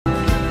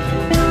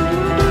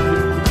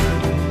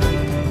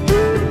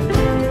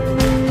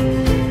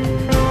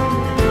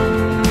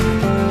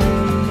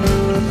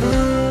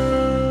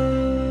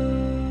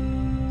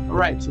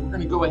right, so we're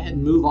going to go ahead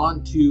and move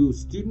on to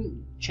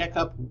Student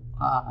Checkup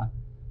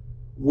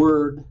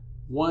Word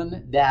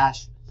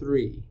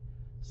 1-3.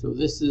 So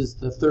this is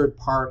the third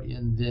part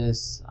in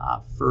this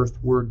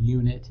first Word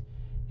unit,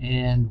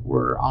 and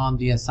we're on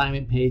the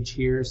assignment page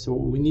here. So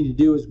what we need to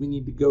do is we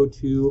need to go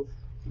to,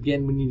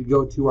 again, we need to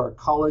go to our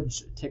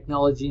College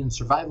Technology and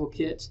Survival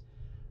Kit.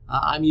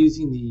 I'm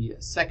using the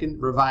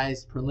second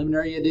revised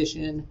preliminary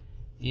edition,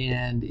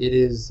 and it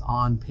is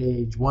on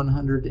page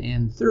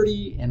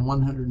 130 and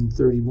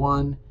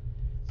 131.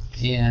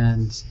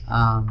 And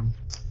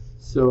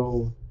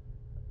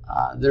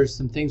there's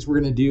some things we're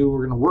going to do.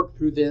 We're going to work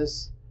through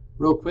this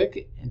real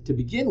quick. And to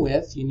begin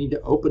with, you need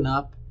to open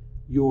up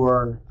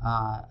your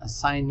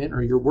assignment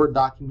or your Word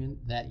document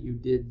that you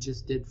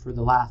just did for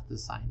the last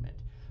assignment.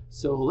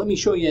 So let me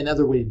show you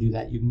another way to do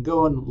that. You can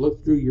go and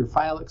look through your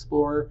File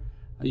Explorer.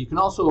 You can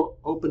also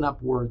open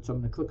up Word. So I'm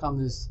going to click on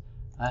this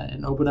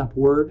and open up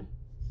Word.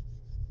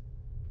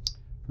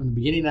 From the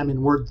beginning, I'm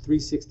in Word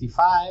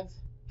 365.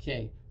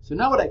 Okay, so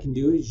now what I can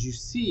do is you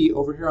see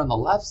over here on the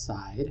left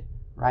side,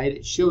 right,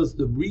 it shows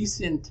the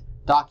recent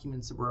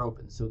documents that were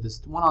opened. So this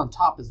one on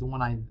top is the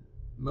one I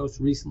most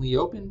recently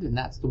opened, and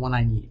that's the one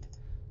I need.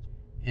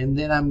 And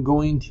then I'm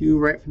going to,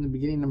 right from the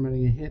beginning, I'm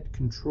going to hit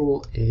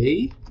Control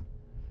A.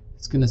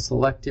 It's going to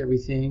select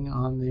everything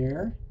on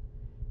there.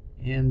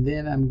 And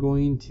then I'm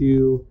going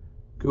to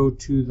go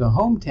to the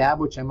Home tab,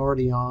 which I'm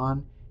already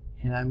on,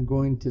 and I'm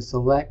going to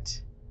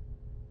select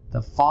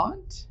the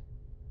font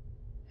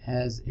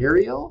as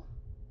Arial,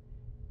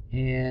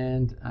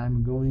 and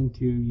I'm going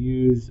to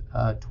use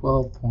a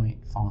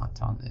 12-point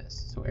font on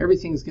this. So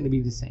everything's going to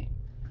be the same.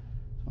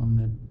 So I'm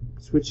going to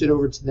switch it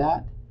over to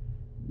that.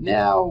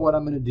 Now what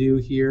I'm going to do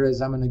here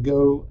is I'm going to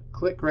go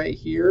click right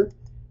here,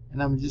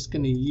 and I'm just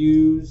going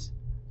to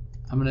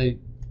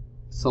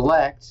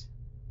select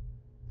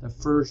the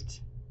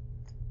first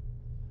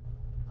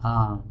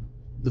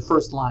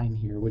line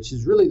here, which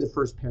is really the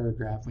first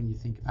paragraph when you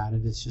think about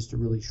it. It's just a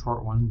really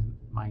short one,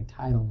 my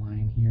title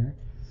line here.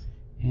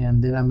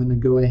 And then I'm going to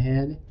go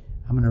ahead,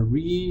 I'm going to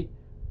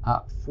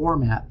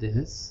reformat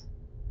this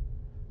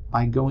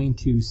by going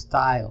to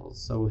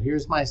Styles. So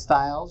here's my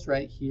styles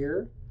right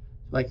here.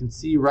 So I can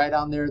see right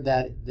on there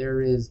that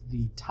there is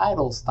the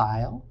title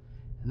style,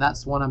 and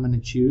that's the one I'm going to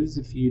choose.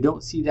 If you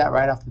don't see that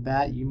right off the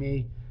bat, you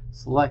may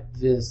select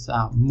this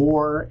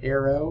more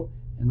arrow,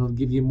 and it'll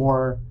give you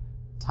more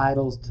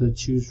titles to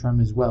choose from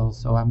as well.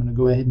 So I'm going to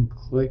go ahead and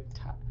click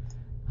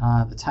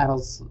the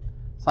titles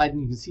slide,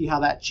 and you can see how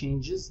that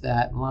changes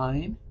that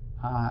line.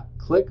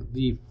 Click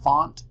the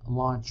font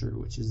launcher,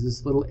 which is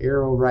this little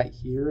arrow right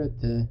here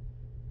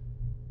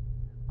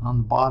on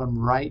the bottom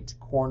right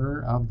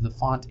corner of the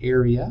font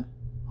area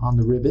on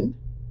the ribbon.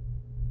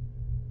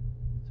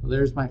 So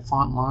there's my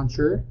font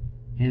launcher,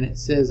 and it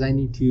says I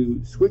need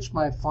to switch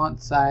my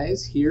font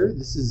size here.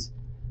 This is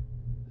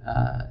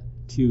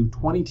to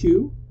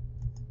 22,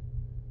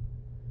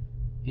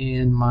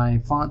 and my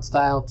font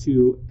style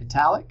to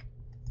italic,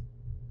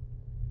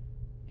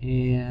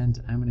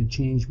 and I'm going to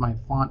change my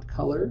font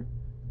color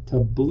to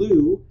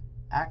blue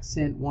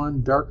accent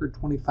 1 darker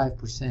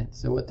 25%.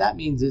 So what that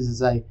means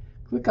is I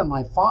click on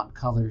my font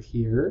color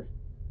here,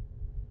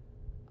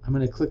 I'm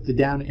going to click the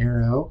down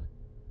arrow.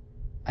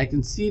 I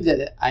can see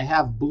that I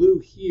have blue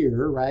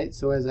here, right?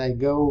 So as I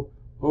go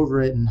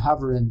over it and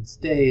hover and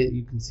stay,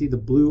 you can see the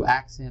blue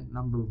accent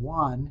number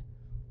 1.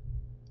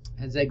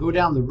 As I go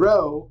down the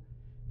row,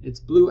 it's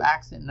blue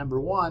accent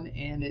number 1,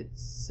 and it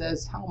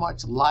says how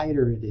much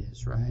lighter it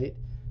is, right?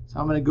 So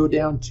I'm going to go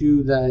down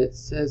to it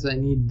says I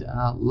need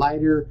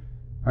lighter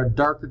or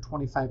darker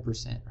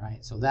 25%,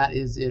 right? So that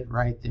is it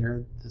right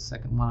there, the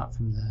second one up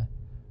from the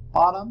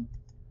bottom.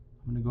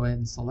 I'm going to go ahead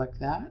and select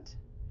that,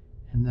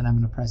 and then I'm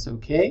going to press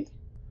OK.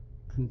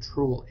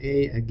 Control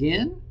A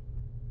again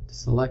to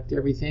select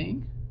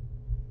everything,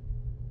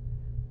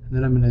 and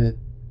then I'm going to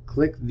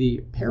click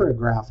the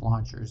paragraph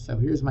launcher. So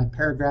here's my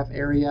paragraph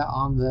area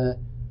on the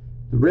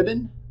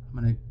ribbon.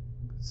 I'm going to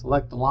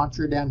select the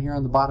launcher down here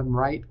on the bottom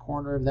right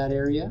corner of that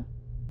area.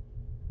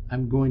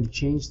 I'm going to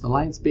change the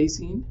line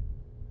spacing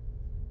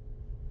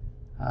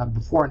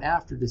before and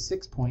after to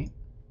 6 point.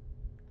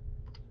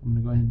 I'm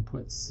going to go ahead and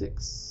put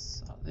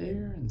 6 out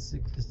there and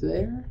 6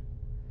 there.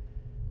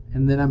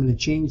 And then I'm going to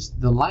change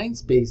the line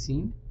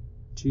spacing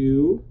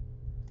to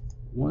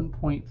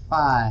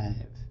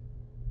 1.5.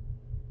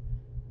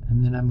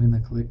 And then I'm going to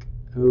click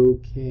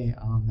OK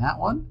on that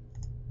one.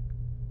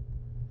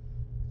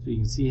 So you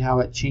can see how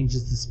it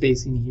changes the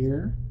spacing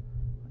here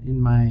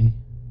in my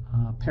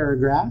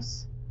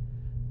paragraphs.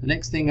 The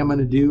next thing I'm going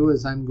to do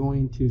is I'm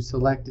going to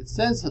select, it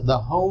says the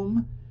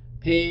home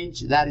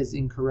page. That is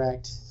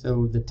incorrect.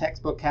 So the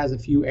textbook has a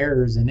few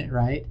errors in it,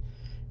 right?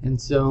 And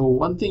so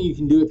one thing you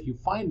can do, if you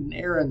find an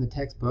error in the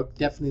textbook,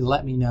 definitely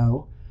let me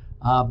know.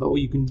 But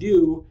what you can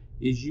do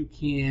is you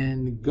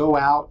can go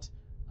out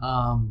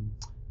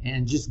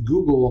and just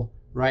Google,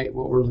 right,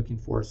 what we're looking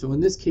for. So in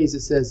this case,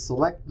 it says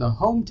select the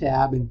Home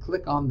tab and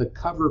click on the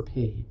cover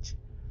page,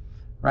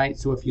 right?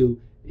 So if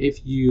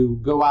you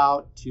go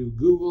out to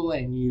Google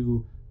and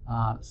you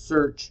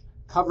search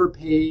cover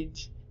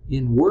page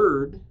in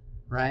Word,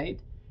 right,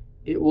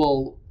 it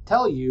will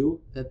tell you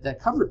that that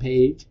cover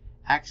page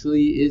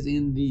actually is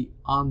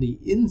on the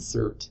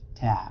Insert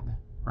tab,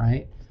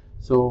 right?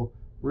 So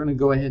we're going to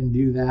go ahead and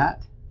do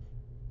that.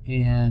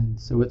 And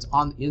so it's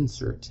on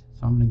Insert.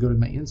 So I'm going to go to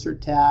my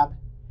Insert tab,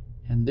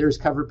 and there's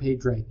cover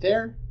page right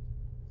there.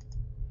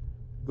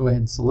 Go ahead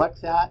and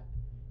select that.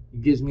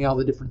 It gives me all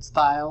the different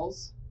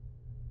styles.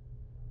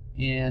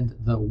 And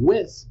the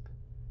WISP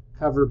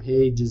cover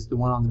page is the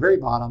one on the very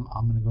bottom.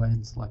 I'm going to go ahead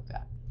and select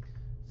that.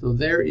 So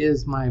there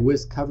is my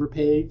WISP cover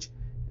page.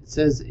 It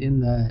says in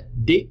the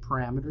date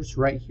parameters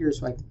right here,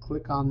 so I can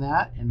click on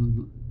that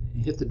and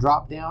hit the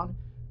drop down,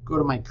 go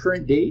to my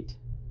current date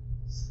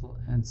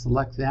and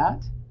select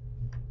that.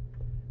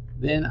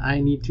 Then I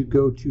need to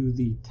go to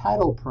the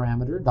title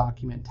parameter,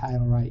 document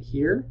title right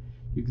here.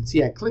 You can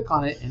see I click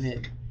on it and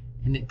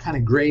it kind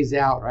of grays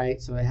out,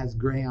 right? So it has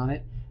gray on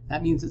it.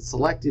 That means it's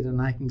selected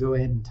and I can go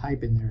ahead and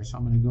type in there. So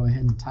I'm going to go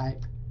ahead and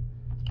type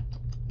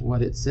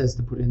what it says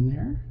to put in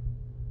there.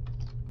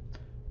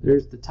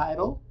 There's the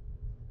title.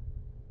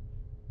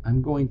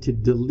 I'm going to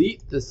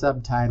delete the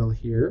subtitle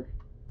here.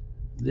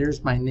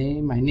 There's my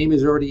name. My name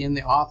is already in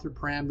the author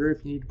parameter.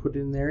 If you need to put it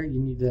in there,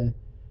 you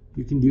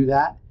can do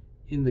that.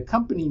 In the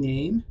company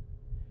name,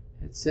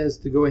 it says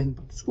to go ahead and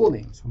put the school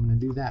name. So I'm going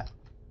to do that.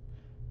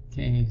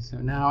 Okay, so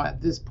now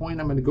at this point,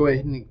 I'm going to go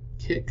ahead and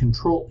hit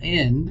Control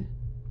End,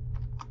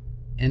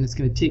 and it's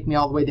going to take me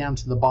all the way down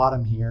to the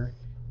bottom here.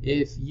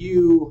 If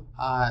you,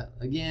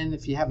 again,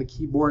 if you have a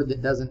keyboard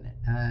that doesn't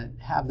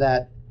have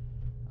that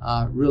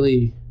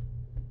really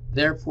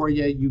there for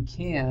you, you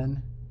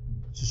can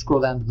just scroll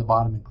down to the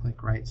bottom and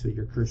click, right? So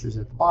your cursor's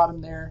at the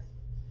bottom there.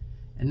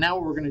 And now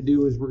what we're going to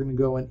do is we're going to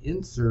go and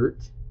insert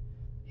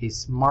a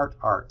Smart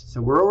Art.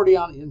 So we're already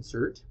on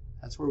Insert.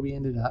 That's where we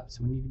ended up.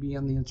 So we need to be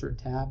on the Insert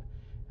tab,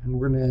 and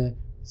we're going to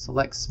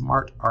select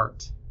Smart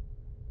Art.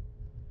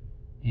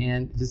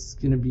 And this is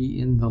going to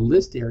be in the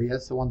list area.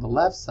 So on the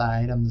left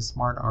side on the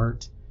Smart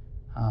Art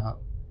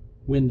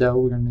window,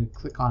 we're going to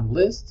click on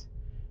List,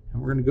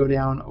 and we're going to go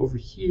down over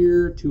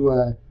here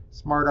to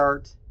Smart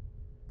Art.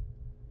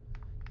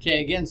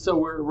 Okay, again, so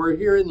we're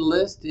here in the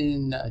list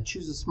in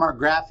choose a smart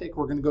graphic.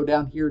 We're going to go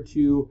down here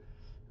to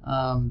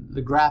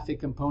the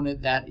graphic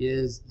component that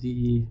is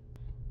the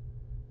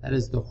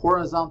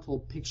horizontal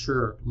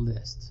picture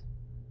list.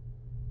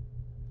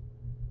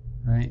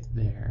 Right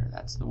there,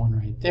 that's the one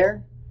right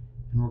there.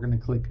 And we're going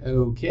to click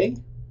OK.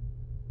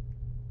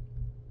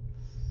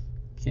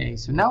 Okay,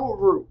 so now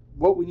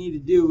what we need to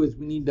do is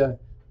we need to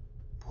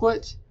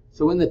put,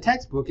 so in the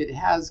textbook it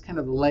has kind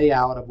of the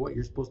layout of what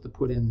you're supposed to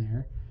put in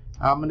there.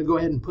 I'm going to go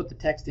ahead and put the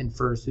text in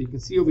first. So you can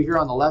see over here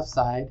on the left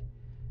side,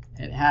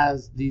 it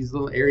has these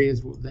little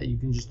areas that you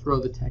can just throw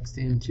the text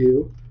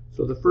into.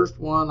 So the first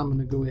one I'm going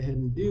to go ahead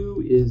and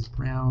do is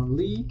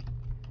Brownlee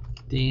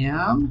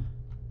Dam.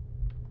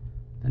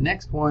 The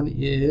next one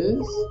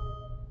is,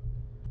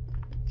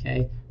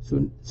 okay,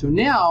 so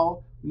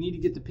now we need to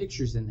get the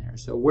pictures in there.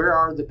 So where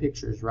are the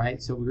pictures,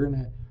 right? So we're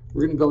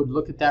gonna go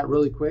look at that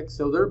really quick.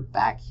 So they're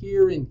back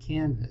here in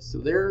Canvas. So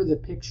there are the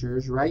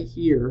pictures right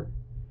here.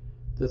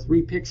 The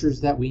 3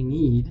 pictures that we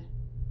need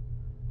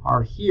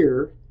are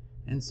here.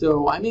 And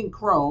so I'm in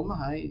Chrome.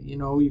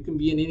 You can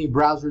be in any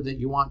browser that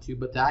you want to,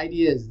 but the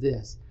idea is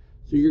this.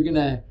 So you're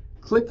gonna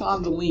click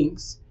on the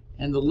links,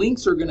 and the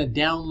links are gonna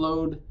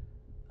download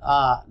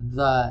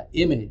the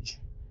image.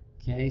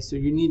 Okay, so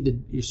you're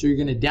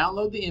gonna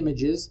download the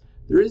images.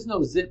 There is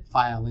no zip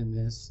file in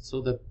this.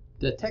 So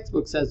the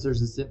textbook says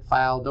there's a zip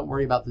file. Don't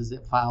worry about the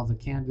zip file. The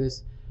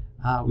Canvas,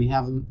 we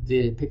have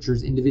the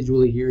pictures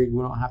individually here.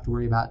 You don't have to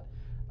worry about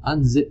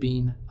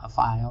unzipping a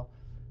file.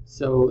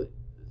 So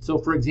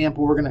for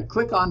example, we're going to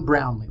click on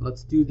Brownlee.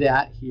 Let's do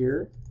that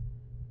here.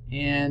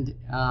 And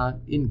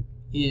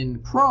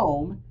in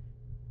Chrome,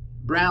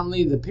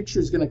 Brownlee, the picture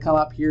is going to come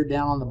up here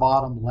down on the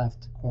bottom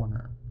left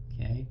corner.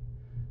 Okay.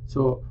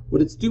 So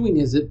what it's doing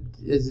is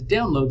as it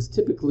downloads,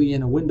 typically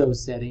in a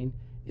Windows setting,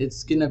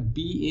 it's going to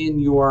be in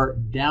your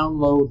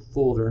download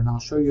folder, and I'll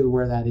show you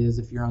where that is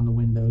if you're on the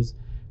Windows.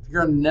 If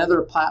you're on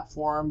another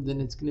platform,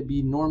 then it's going to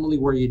be normally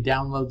where you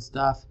download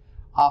stuff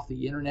off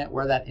the internet,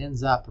 where that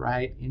ends up,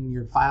 right, in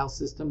your file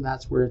system.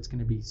 That's where it's going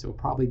to be. So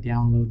probably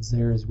downloads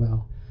there as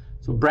well.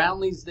 So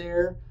Brownlee's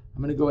there.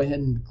 I'm going to go ahead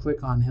and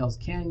click on Hell's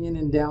Canyon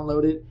and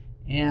download it,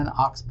 and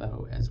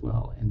Oxbow as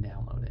well and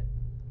download it.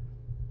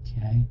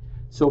 Okay.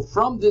 So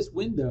from this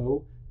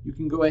window, you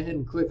can go ahead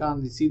and click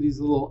on, you see these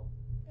little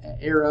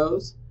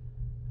arrows?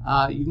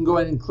 You can go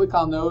ahead and click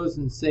on those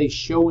and say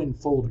show in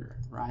folder,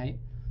 right?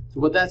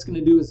 So what that's going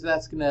to do is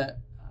that's going to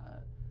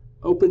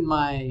open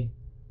my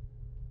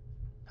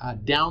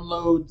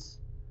downloads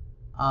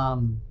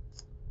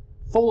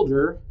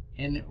folder,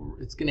 and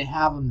it's going to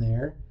have them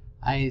there.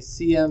 I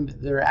see them,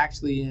 they're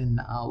actually in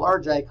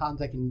large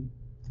icons. I can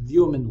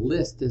view them in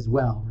list as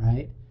well,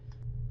 right?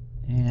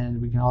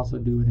 And we can also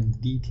do it in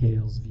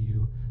details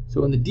view.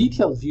 So in the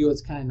details view,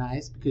 it's kind of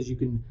nice because you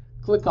can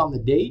click on the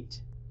date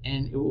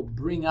and it will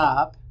bring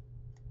up,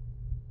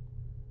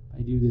 if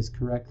I do this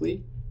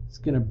correctly, it's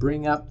going to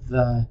bring up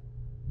the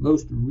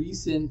most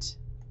recent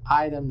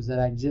items that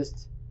I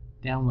just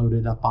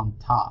downloaded up on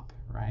top,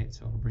 right?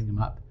 So it'll bring them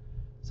up.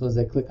 So as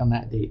I click on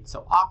that date.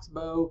 So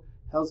Oxbow,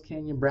 Hells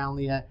Canyon,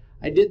 Brownlee.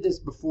 I did this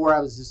before. I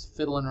was just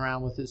fiddling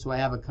around with it, so I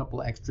have a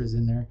couple extras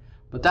in there.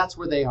 But that's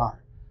where they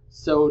are.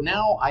 So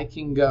now I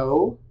can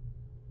go,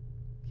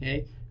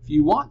 okay, if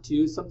you want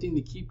to, something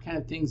to keep kind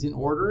of things in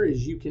order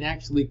is you can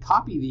actually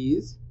copy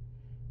these,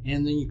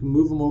 and then you can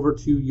move them over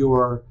to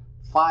your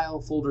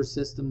file folder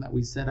system that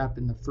we set up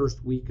in the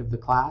first week of the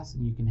class,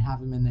 and you can have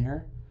them in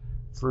there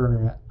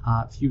for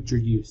future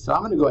use. So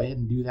I'm going to go ahead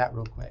and do that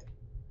real quick.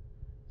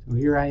 So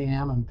here I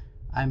am.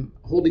 I'm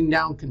holding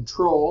down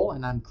Control,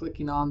 and I'm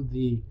clicking on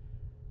the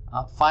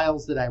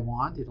files that I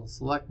want. It'll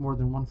select more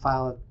than one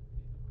file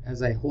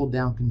as I hold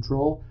down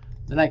Control.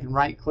 Then I can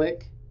right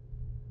click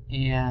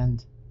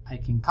and I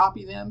can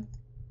copy them.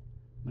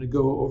 I'm going to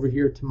go over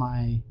here to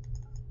my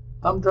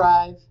thumb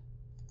drive,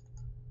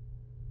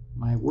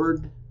 my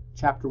Word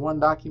Chapter 1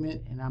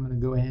 document, and I'm going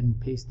to go ahead and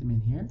paste them in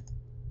here.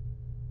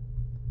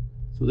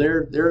 So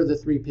there are the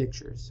 3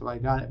 pictures. So I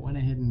went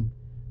ahead and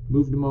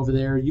moved them over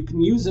there. You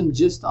can use them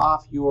just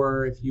off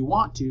your, if you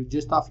want to,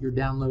 just off your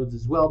downloads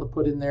as well to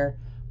put in there.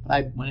 But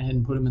I went ahead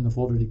and put them in the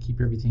folder to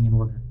keep everything in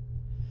order.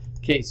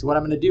 Okay, so what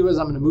I'm going to do is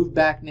I'm going to move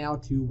back now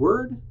to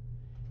Word,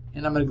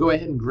 and I'm going to go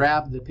ahead and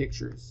grab the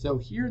pictures. So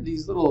here,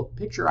 these little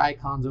picture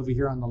icons over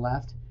here on the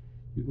left,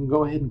 you can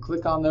go ahead and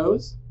click on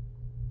those.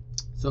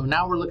 So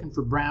now we're looking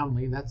for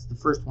Brownlee. That's the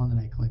first one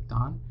that I clicked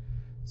on.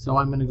 So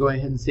I'm going to go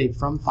ahead and say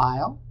From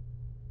File.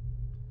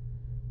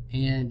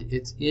 And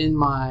it's in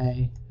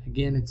my,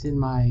 again, it's in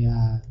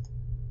my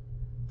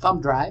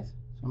thumb drive.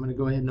 So I'm going to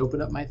go ahead and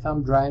open up my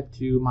thumb drive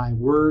to my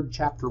Word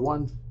Chapter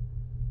 1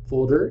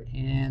 folder,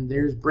 and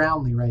there's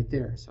Brownlee right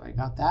there. So I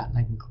got that, and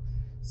I can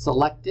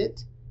select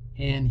it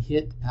and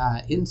hit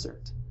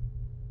Insert.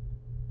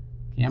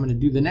 Okay, I'm going to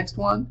do the next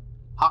one,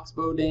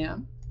 Oxbow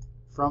Dam,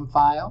 From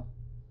File.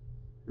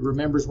 It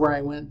remembers where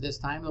I went this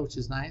time, which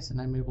is nice,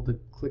 and I'm able to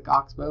click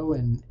Oxbow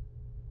and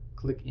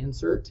click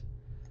Insert.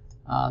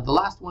 The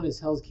last one is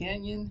Hells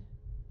Canyon,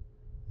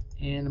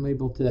 and I'm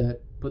able to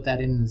put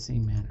that in the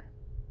same manner.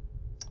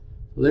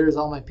 So there's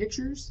all my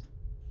pictures.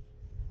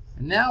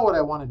 And now what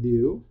I want to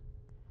do,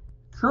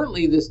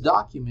 currently this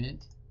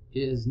document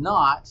is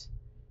not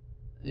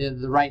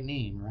the right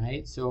name,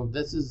 right? So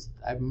this is,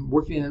 I'm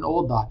working in an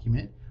old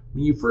document.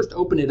 When you first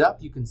open it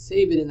up, you can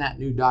save it in that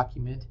new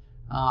document.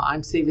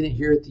 I'm saving it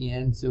here at the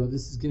end, so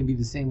this is going to be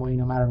the same way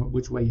no matter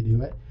which way you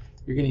do it.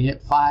 You're going to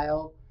hit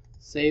File,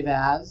 Save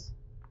As.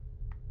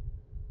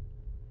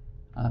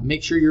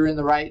 Make sure you're in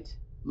the right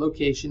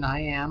location. I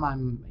am.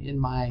 I'm in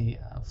my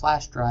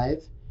flash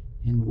drive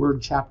in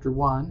Word Chapter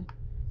 1.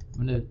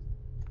 I'm going to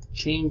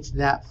change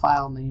that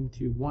file name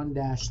to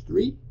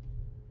 1-3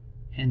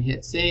 and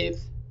hit Save.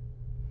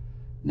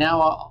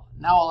 Now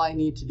all I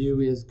need to do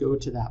is go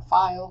to that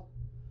file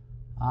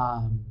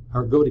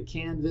or go to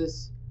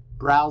Canvas,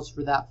 browse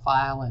for that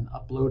file, and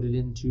upload it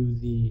into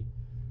the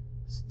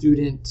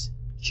Student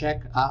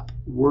Checkup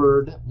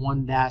Word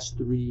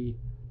 1-3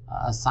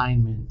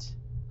 assignment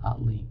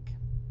link.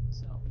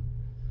 So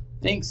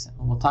thanks,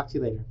 and we'll talk to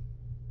you later.